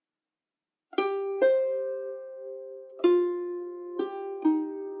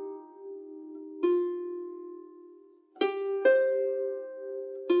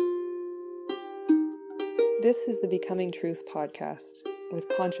This is the Becoming Truth podcast with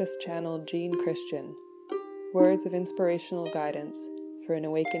conscious channel Jean Christian. Words of inspirational guidance for an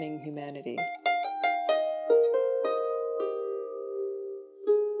awakening humanity.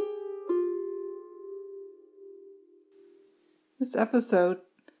 This episode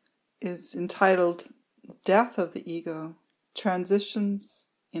is entitled Death of the Ego, Transitions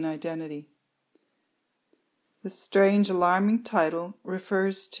in Identity. This strange, alarming title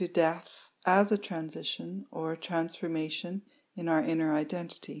refers to death as a transition or transformation in our inner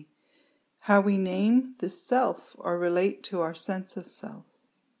identity, how we name this self or relate to our sense of self.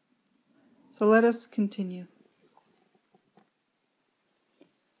 So let us continue.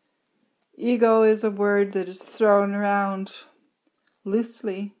 Ego is a word that is thrown around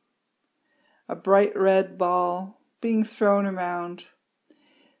loosely, a bright red ball being thrown around,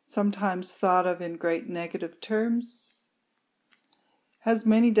 sometimes thought of in great negative terms, has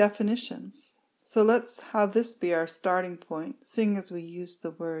many definitions. So let's have this be our starting point, seeing as we use the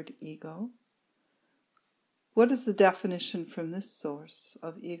word ego. What is the definition from this source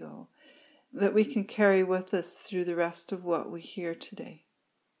of ego that we can carry with us through the rest of what we hear today?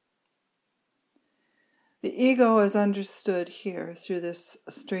 The ego, as understood here through this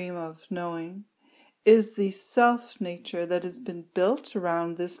stream of knowing, is the self-nature that has been built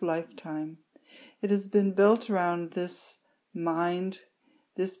around this lifetime. It has been built around this mind,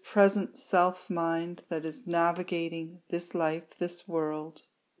 this present self-mind that is navigating this life, this world.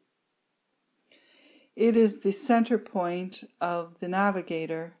 It is the center point of the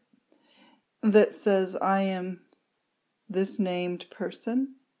navigator that says, I am this named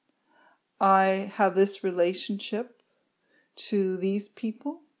person. I have this relationship to these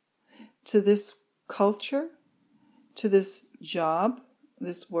people, to this culture, to this job,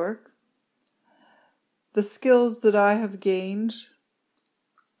 this work. The skills that I have gained,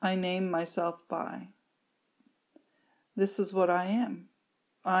 I name myself by. This is what I am.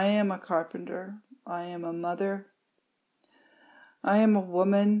 I am a carpenter. I am a mother. I am a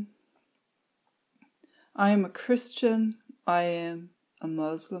woman. I am a Christian. I am a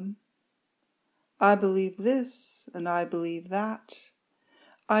Muslim. I believe this and I believe that.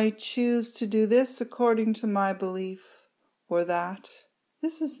 I choose to do this according to my belief or that.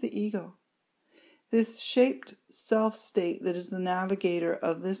 This is the ego. This shaped self-state that is the navigator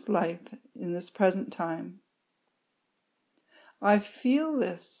of this life in this present time. I feel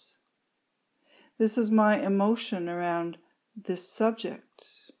this. This is my emotion around this subject.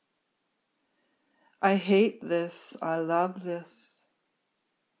 I hate this. I love this.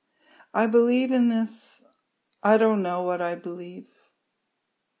 I believe in this. I don't know what I believe.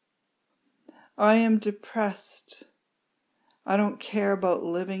 I am depressed. I don't care about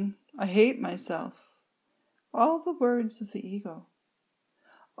living. I hate myself. All the words of the ego.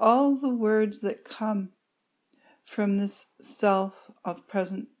 All the words that come from this self of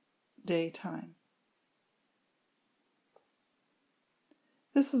present day time.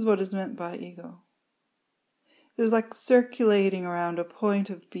 This is what is meant by ego. It is like circulating around a point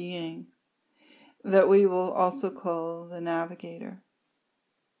of being that we will also call the navigator.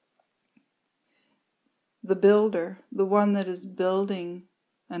 The builder, the one that is building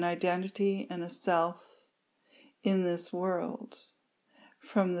an identity and a self in this world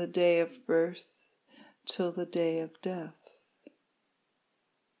from the day of birth till the day of death.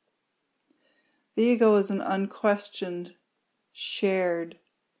 The ego is an unquestioned, shared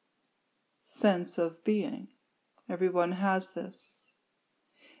sense of being. Everyone has this.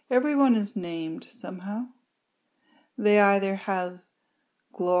 Everyone is named somehow. They either have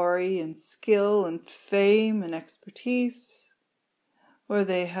glory and skill and fame and expertise, or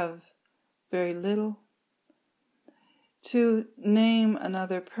they have very little. To name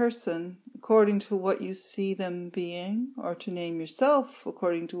another person according to what you see them being, or to name yourself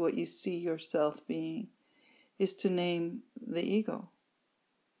according to what you see yourself being, is to name the ego.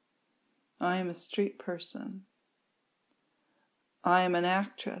 I am a street person. I am an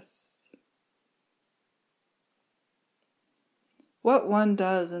actress. What one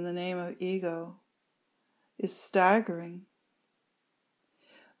does in the name of ego is staggering.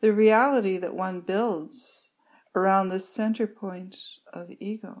 The reality that one builds around this center point of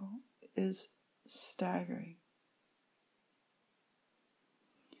ego is staggering.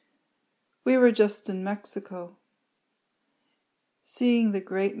 We were just in Mexico, seeing the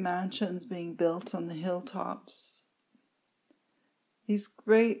great mansions being built on the hilltops. These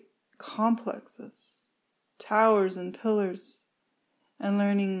great complexes, towers and pillars, and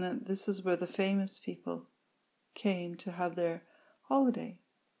learning that this is where the famous people came to have their holiday.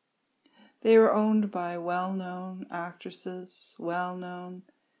 They were owned by well-known actresses, well-known,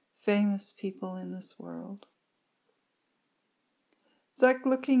 famous people in this world. It's like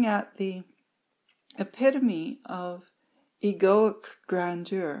looking at the epitome of egoic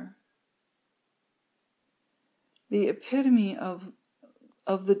grandeur, the epitome of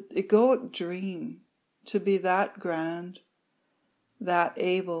the egoic dream, to be that grand, that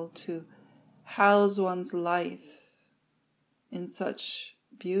able to house one's life in such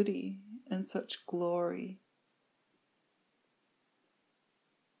beauty and such glory.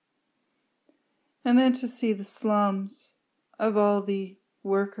 And then to see the slums of all the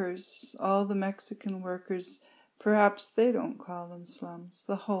workers, all the Mexican workers, perhaps they don't call them slums,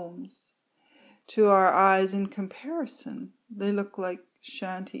 the homes. To our eyes, in comparison, they look like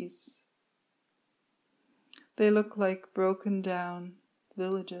shanties. They look like broken down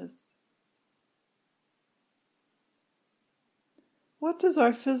villages. What does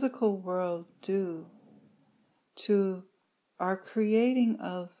our physical world do to our creating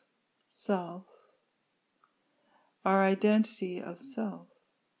of self, our identity of self?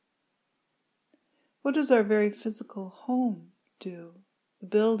 What does our very physical home do, the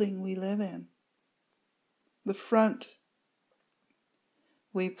building we live in, the front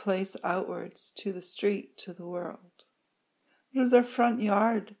we place outwards to the street, to the world? What does our front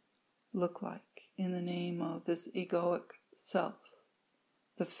yard look like in the name of this egoic self,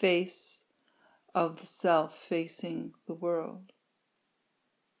 the face of the self facing the world?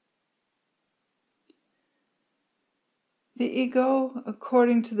 The ego,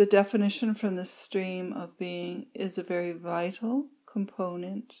 according to the definition from this stream of being, is a very vital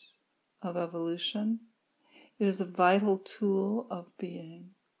component of evolution. It is a vital tool of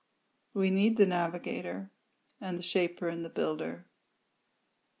being. We need the navigator and the shaper and the builder.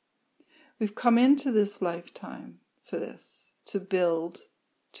 We've come into this lifetime for this, to build,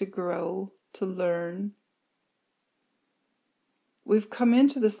 to grow, to learn. We've come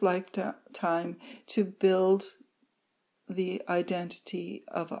into this lifetime to build the identity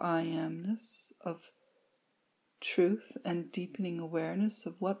of I amness, of truth and deepening awareness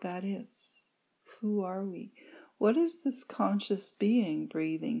of what that is. Who are we? What is this conscious being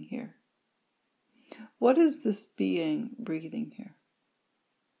breathing here? What is this being breathing here?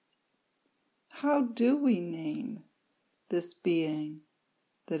 How do we name this being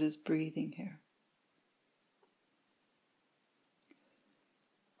that is breathing here?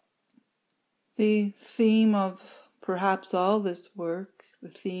 The theme of perhaps all this work, the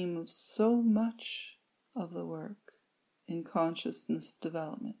theme of so much of the work in consciousness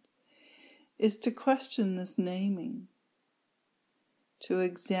development, is to question this naming, to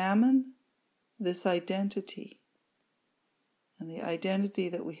examine this identity, and the identity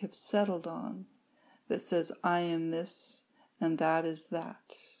that we have settled on that says, I am this and that is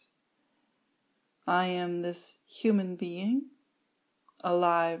that. I am this human being,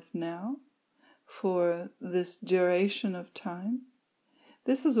 alive now, for this duration of time.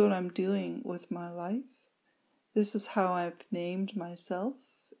 This is what I'm doing with my life. This is how I've named myself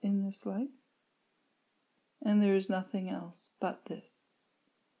in this life. And there is nothing else but this.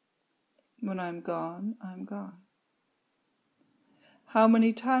 When I'm gone, I'm gone. How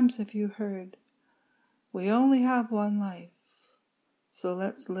many times have you heard, we only have one life, so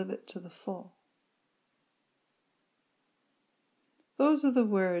let's live it to the full? Those are the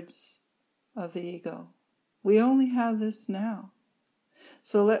words of the ego. We only have this now,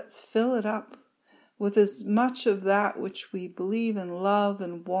 so let's fill it up with as much of that which we believe and love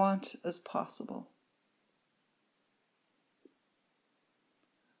and want as possible.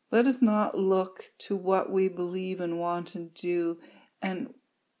 Let us not look to what we believe and want and do and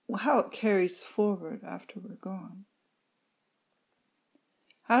how it carries forward after we're gone.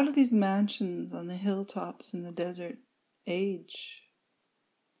 How do these mansions on the hilltops in the desert age?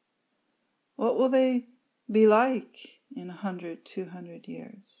 What will they be like in 100, 200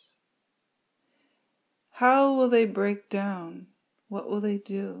 years? How will they break down? What will they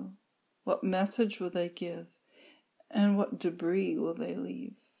do? What message will they give? And what debris will they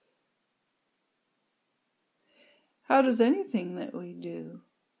leave? How does anything that we do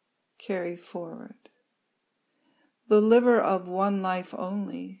carry forward? The liver of one life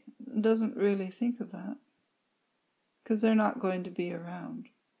only doesn't really think of that, because they're not going to be around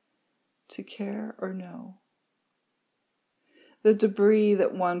to care or know. The debris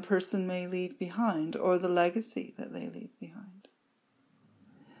that one person may leave behind, or the legacy that they leave behind.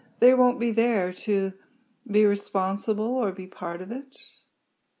 They won't be there to be responsible or be part of it.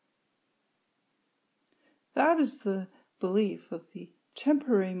 That is the belief of the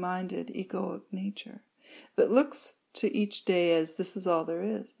temporary-minded egoic nature that looks to each day as this is all there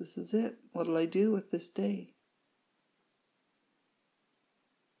is, this is it, what'll I do with this day?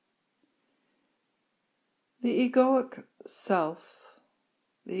 The egoic self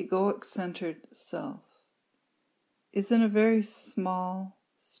the egoic-centered self, is in a very small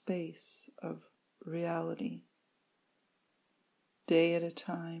space of reality, day at a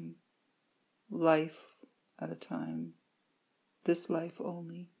time, life at a time, this life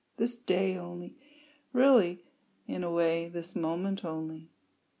only, this day only, really, in a way, this moment only.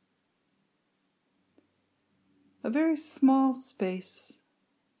 A very small space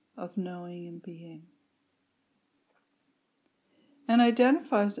of knowing and being, and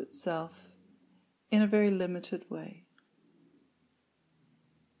identifies itself in a very limited way.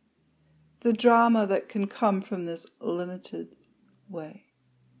 The drama that can come from this limited way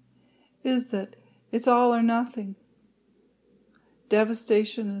is that it's all or nothing.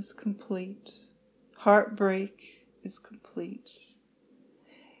 Devastation is complete. Heartbreak is complete.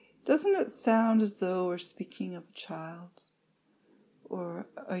 Doesn't it sound as though we're speaking of a child or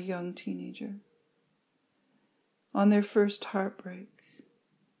a young teenager on their first heartbreak,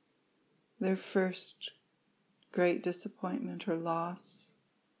 their first great disappointment or loss?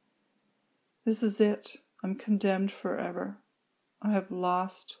 This is it. I'm condemned forever. I have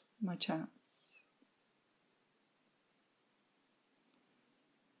lost my chance.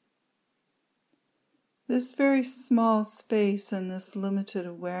 This very small space and this limited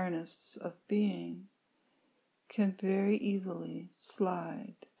awareness of being can very easily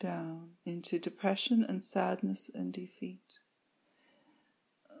slide down into depression and sadness and defeat.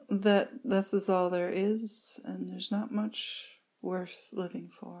 That this is all there is, and there's not much worth living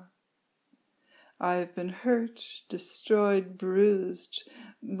for. I've been hurt, destroyed, bruised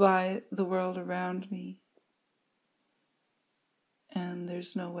by the world around me, and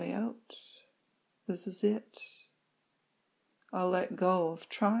there's no way out. This is it. I'll let go of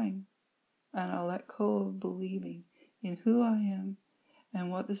trying, and I'll let go of believing in who I am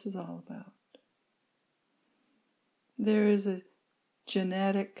and what this is all about. There is a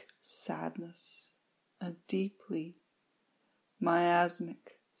genetic sadness, a deeply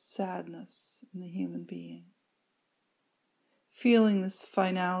miasmic sadness in the human being. Feeling this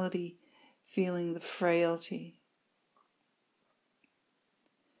finality, feeling the frailty,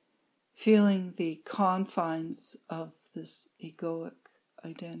 feeling the confines of this egoic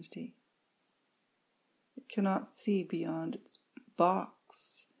identity. It cannot see beyond its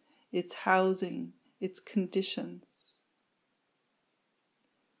box, its housing, its conditions.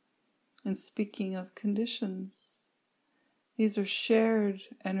 And speaking of conditions, these are shared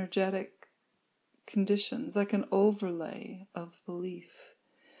energetic conditions, like an overlay of belief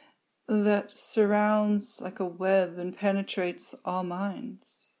that surrounds like a web and penetrates all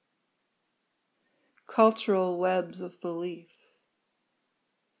minds. Cultural webs of belief,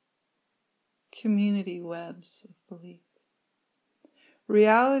 community webs of belief.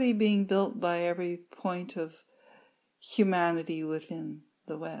 Reality being built by every point of humanity within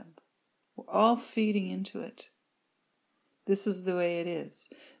the web. We're all feeding into it. This is the way it is.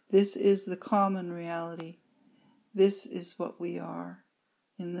 This is the common reality. This is what we are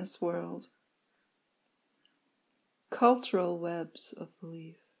in this world. Cultural webs of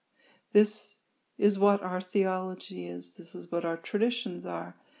belief. This is what our theology is. This is what our traditions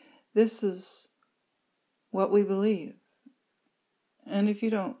are. This is what we believe. And if you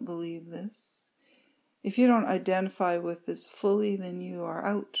don't believe this, if you don't identify with this fully, then you are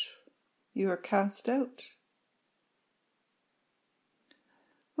out. You are cast out.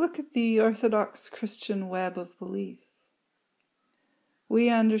 Look at the Orthodox Christian web of belief. We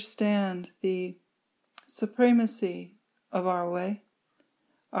understand the supremacy of our way,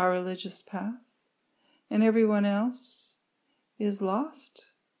 our religious path, and everyone else is lost.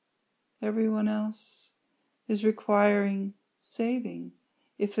 Everyone else is requiring saving.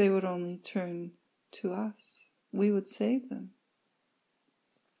 If they would only turn to us, we would save them.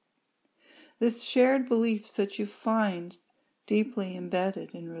 This shared beliefs that you find deeply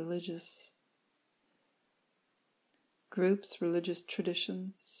embedded in religious groups, religious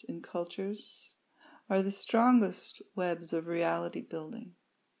traditions, in cultures, are the strongest webs of reality building.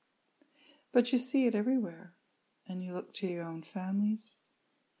 But you see it everywhere, and you look to your own families,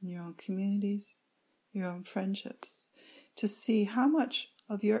 in your own communities, your own friendships, to see how much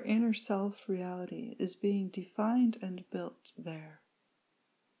of your inner self reality is being defined and built there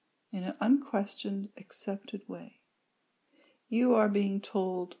in an unquestioned, accepted way. You are being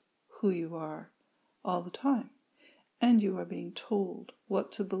told who you are all the time, and you are being told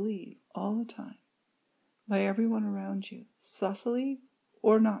what to believe all the time by everyone around you, subtly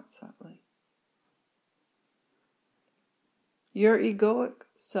or not subtly. Your egoic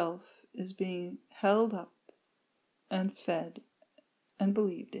self is being held up and fed and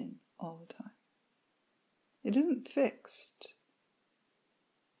believed in all the time. It isn't fixed.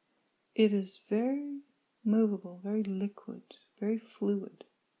 it is very movable, very liquid, very fluid,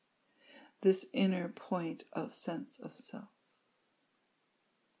 this inner point of sense of self.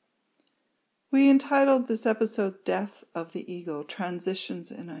 We entitled this episode Death of the Ego,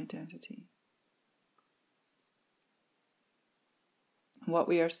 Transitions in Identity. What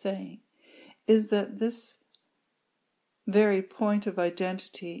we are saying is that this very point of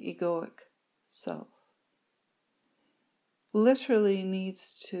identity, egoic self, literally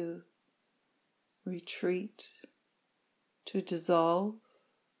needs to retreat, to dissolve,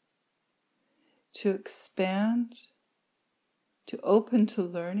 to expand, to open to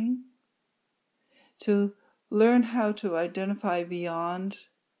learning, to learn how to identify beyond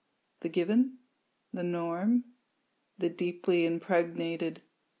the given, the norm, the deeply impregnated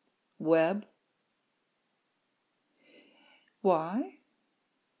web. Why?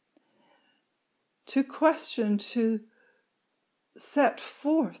 To question, to set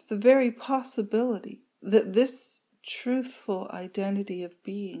forth the very possibility that this truthful identity of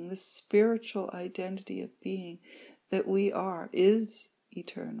being, this spiritual identity of being that we are, is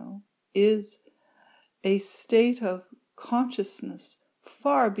eternal, is a state of consciousness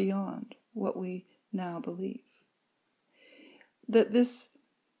far beyond what we now believe. That this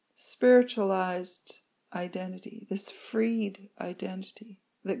spiritualized identity, this freed identity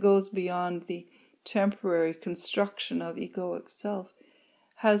that goes beyond the temporary construction of egoic self,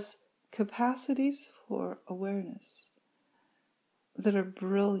 has capacities for awareness that are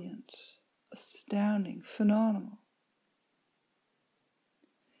brilliant, astounding, phenomenal.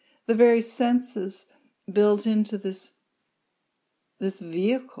 The very senses built into this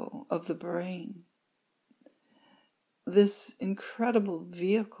vehicle of the brain, this incredible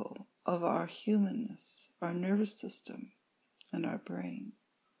vehicle of our humanness, our nervous system, and our brain,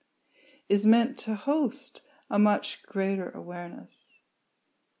 is meant to host a much greater awareness,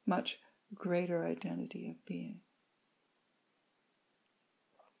 much greater identity of being.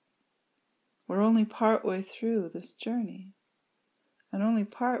 We're only partway through this journey, and only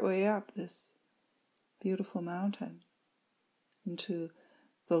partway up this beautiful mountain into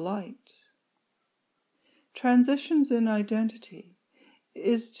the light. Transitions in identity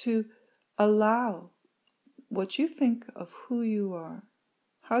is to allow what you think of who you are,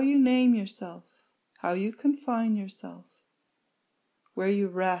 how you name yourself, how you confine yourself, where you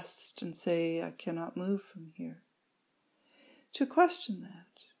rest and say, I cannot move from here. To question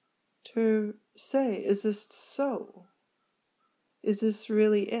that, to say, is this so? Is this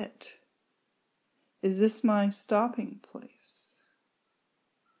really it? Is this my stopping place?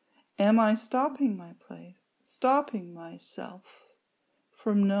 Am I stopping my place, stopping myself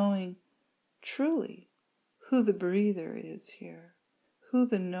from knowing truly who the breather is here, who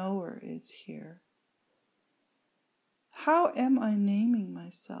the knower is here? How am I naming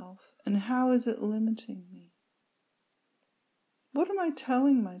myself, and how is it limiting me? What am I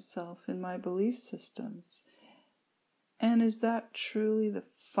telling myself in my belief systems? And is that truly the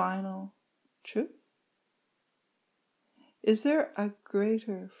final truth? Is there a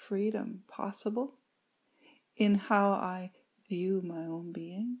greater freedom possible in how I view my own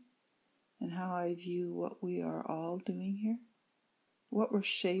being and how I view what we are all doing here? What we're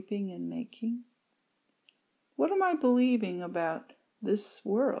shaping and making? What am I believing about this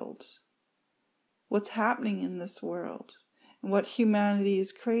world? What's happening in this world? And what humanity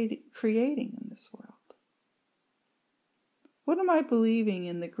is creating in this world? What am I believing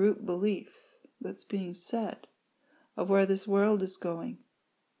in the group belief that's being said of where this world is going,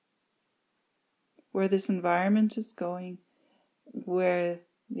 where this environment is going, where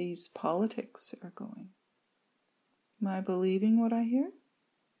these politics are going? Am I believing what I hear?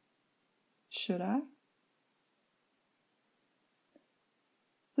 Should I?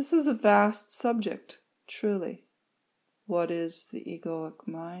 This is a vast subject, truly. What is the egoic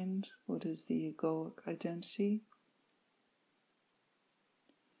mind? What is the egoic identity?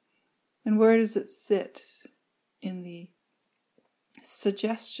 And where does it sit in the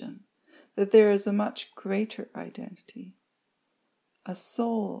suggestion that there is a much greater identity, a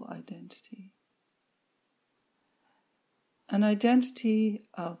soul identity, an identity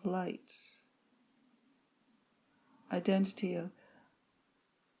of light, identity of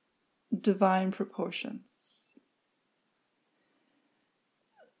divine proportions?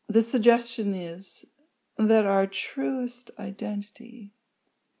 The suggestion is that our truest identity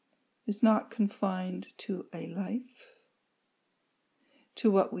is not confined to a life,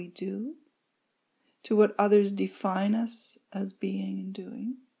 to what we do, to what others define us as being and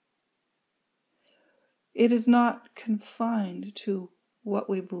doing. It is not confined to what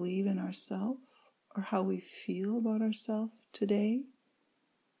we believe in ourselves or how we feel about ourselves today.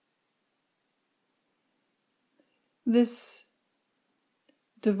 this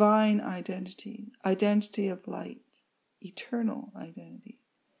divine identity, identity of light, eternal identity.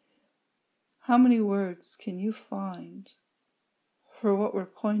 How many words can you find for what we're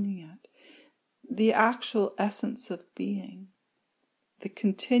pointing at? The actual essence of being, the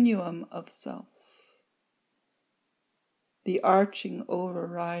continuum of self, the arching,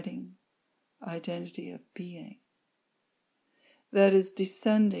 overriding identity of being that is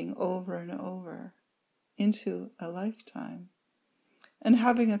descending over and over into a lifetime and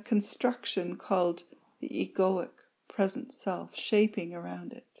having a construction called the egoic present self shaping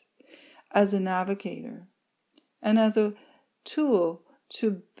around it as a navigator and as a tool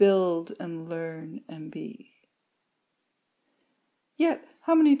to build and learn and be. Yet,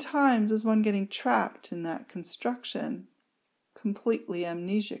 how many times is one getting trapped in that construction, completely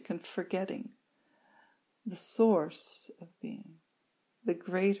amnesiac and forgetting the source of being, the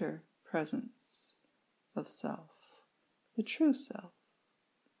greater presence of self, the true self?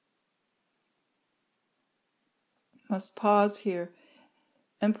 Must pause here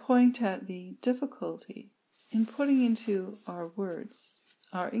and point at the difficulty in putting into our words,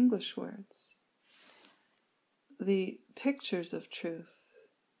 our English words, the pictures of truth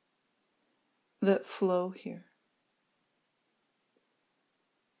that flow here.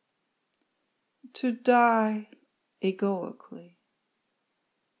 To die egoically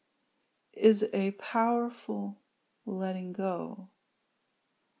is a powerful letting go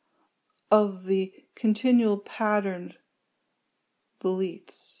of the continual patterned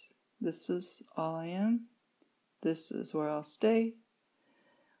beliefs. This is all I am. This is where I'll stay.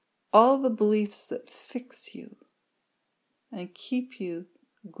 All the beliefs that fix you and keep you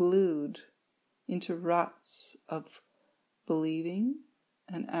glued into ruts of believing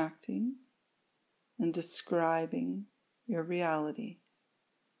and acting and describing your reality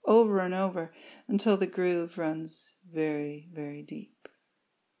over and over until the groove runs very, very deep.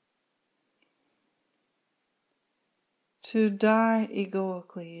 To die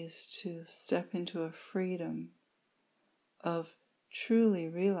egoically is to step into a freedom of truly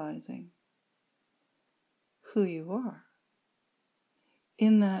realizing who you are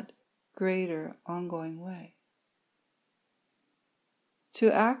in that greater ongoing way.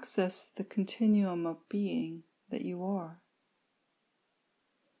 To access the continuum of being that you are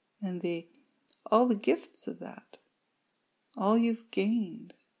and all the gifts of that, all you've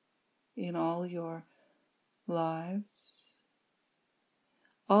gained in all your lives,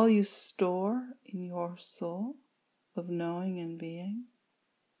 all you store in your soul of knowing and being.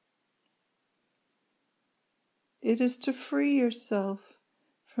 It is to free yourself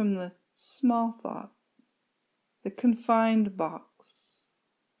from the small thought, the confined box,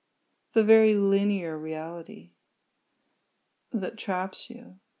 the very linear reality that traps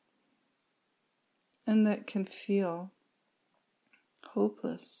you and that can feel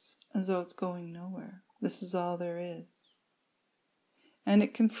hopeless, as though it's going nowhere. This is all there is. And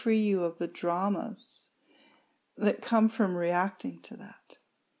it can free you of the dramas that come from reacting to that.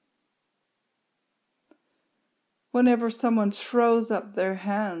 Whenever someone throws up their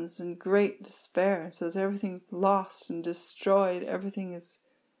hands in great despair and says everything's lost and destroyed, everything is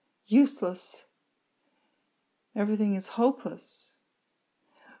useless, everything is hopeless.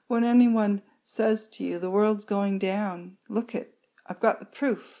 When anyone says to you, the world's going down, look it, I've got the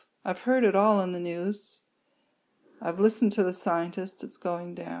proof. I've heard it all in the news. I've listened to the scientists, it's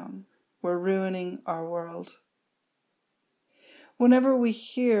going down. We're ruining our world. Whenever we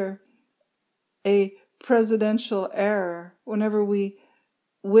hear a presidential error, whenever we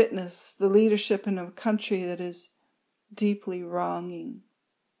witness the leadership in a country that is deeply wronging,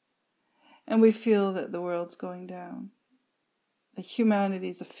 and we feel that the world's going down, that humanity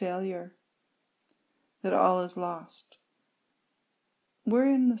is a failure, that all is lost, we're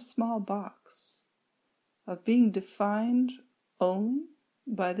in the small box of being defined only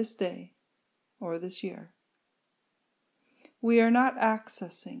by this day or this year. We are not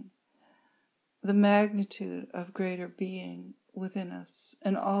accessing the magnitude of greater being within us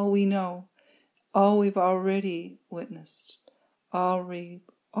and all we know, all we've already witnessed, all we've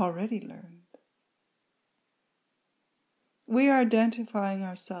already learned. We are identifying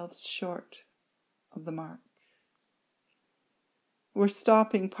ourselves short of the mark. We're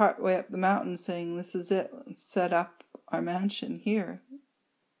stopping partway up the mountain saying, this is it, let's set up our mansion here.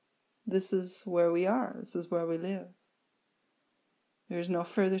 This is where we are, this is where we live. There's no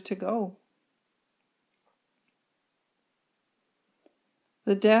further to go.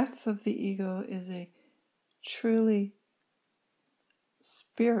 The death of the ego is a truly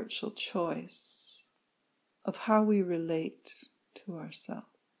spiritual choice of how we relate to ourselves.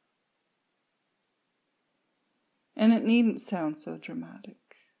 And it needn't sound so dramatic.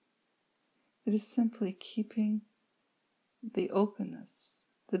 It is simply keeping the openness,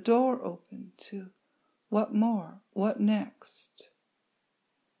 the door open to what more, what next,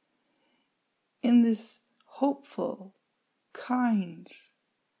 in this hopeful, kind,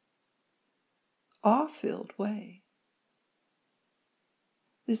 awe-filled way,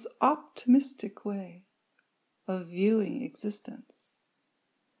 this optimistic way of viewing existence,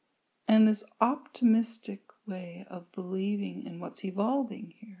 and this optimistic way of believing in what's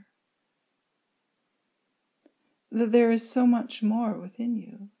evolving here. That there is so much more within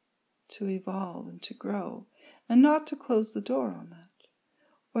you to evolve and to grow, and not to close the door on that.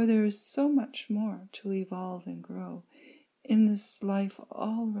 Or there is so much more to evolve and grow in this life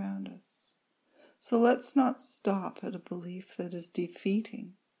all around us. So let's not stop at a belief that is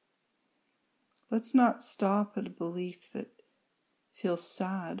defeating. Let's not stop at a belief that feels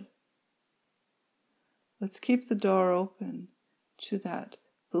sad. Let's keep the door open to that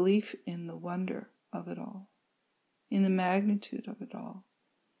belief in the wonder of it all, in the magnitude of it all.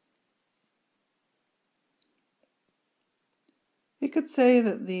 We could say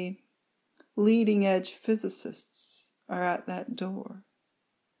that the leading edge physicists are at that door.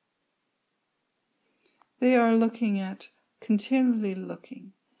 They are continually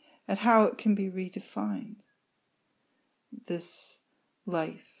looking at how it can be redefined. This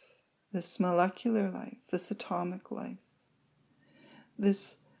life, this molecular life, this atomic life,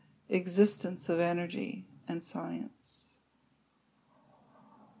 this existence of energy and science.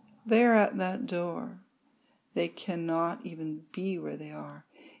 They're at that door. They cannot even be where they are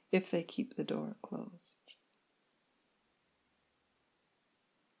if they keep the door closed.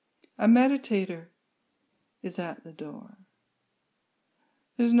 A meditator is at the door.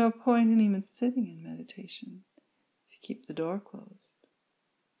 There's no point in even sitting in meditation if you keep the door closed.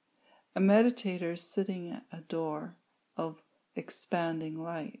 A meditator is sitting at a door of expanding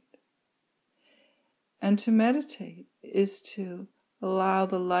light. And to meditate is to allow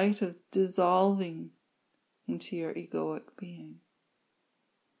the light of dissolving into your egoic being.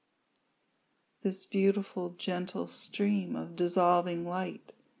 This beautiful, gentle stream of dissolving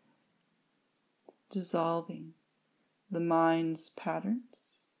light, dissolving the mind's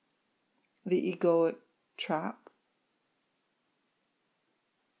patterns, the egoic trap,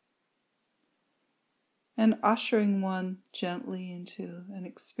 and ushering one gently into an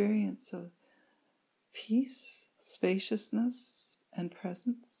experience of peace, spaciousness, and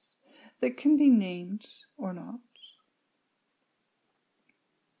presence that can be named or not.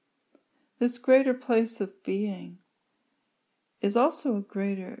 This greater place of being is also a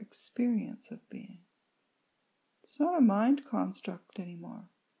greater experience of being. It's not a mind construct anymore.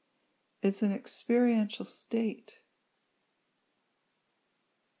 It's an experiential state.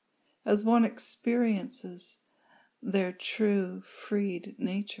 As one experiences their true, freed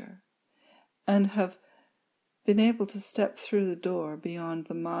nature and have been able to step through the door beyond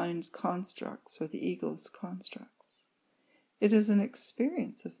the mind's constructs or the ego's constructs. It is an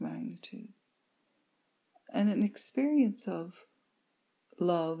experience of magnitude and an experience of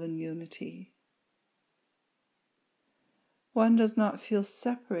love and unity. One does not feel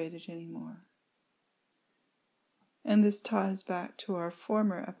separated anymore. And this ties back to our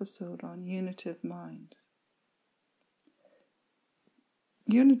former episode on unitive mind.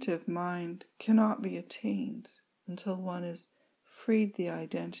 Unitive mind cannot be attained until one has freed the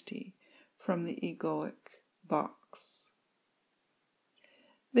identity from the egoic box.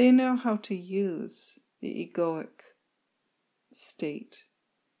 They know how to use the egoic state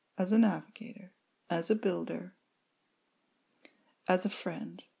as a navigator, as a builder, as a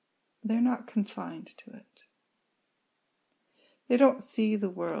friend. They're not confined to it. They don't see the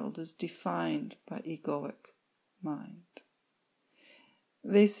world as defined by egoic mind.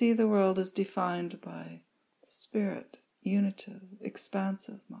 They see the world as defined by spirit, unitive,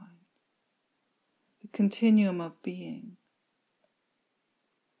 expansive mind, the continuum of being.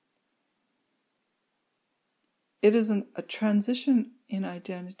 It is a transition in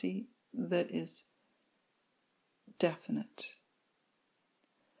identity that is definite.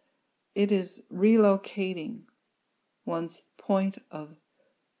 It is relocating one's point of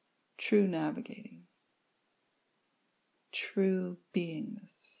true navigating, true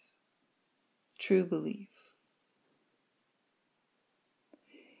beingness, true belief.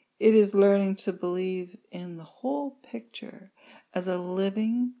 It is learning to believe in the whole picture as a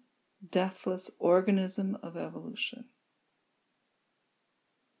living, deathless organism of evolution.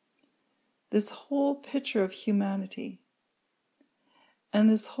 This whole picture of humanity and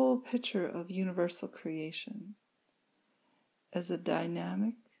this whole picture of universal creation as a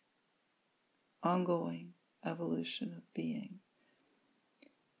dynamic, ongoing, evolution of being,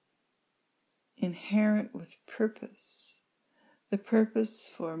 inherent with purpose, the purpose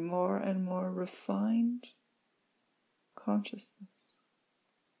for more and more refined consciousness,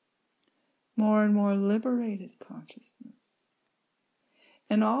 more and more liberated consciousness.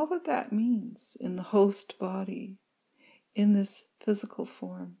 And all that that means in the host body, in this physical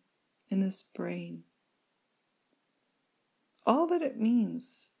form, in this brain. All that it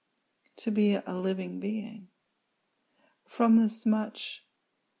means to be a living being from this much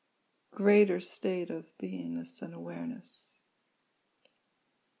greater state of beingness and awareness.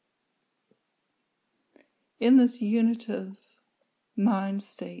 In this unitive mind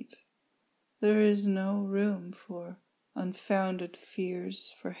state, there is no room for unfounded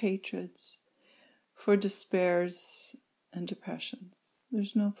fears, for hatreds, for despairs and depressions.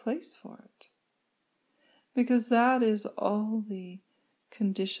 There's no place for it. Because that is all the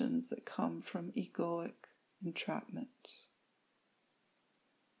conditions that come from egoic entrapment.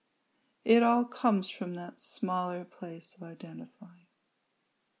 It all comes from that smaller place of identifying.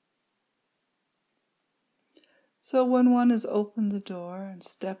 So when one has opened the door and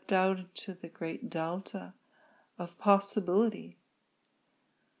stepped out into the great delta of possibility,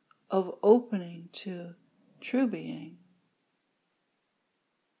 of opening to true being,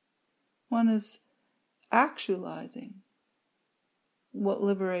 one is actualizing what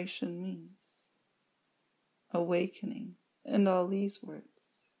liberation means, awakening, and all these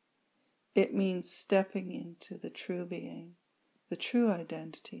words. It means stepping into the true being, the true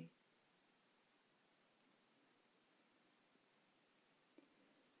identity.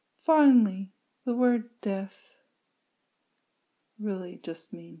 Finally, the word death really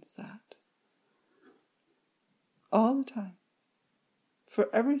just means that. All the time. For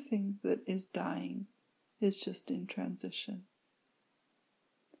everything that is dying is just in transition.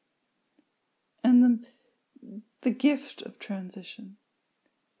 And the gift of transition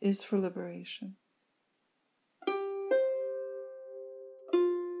is for liberation.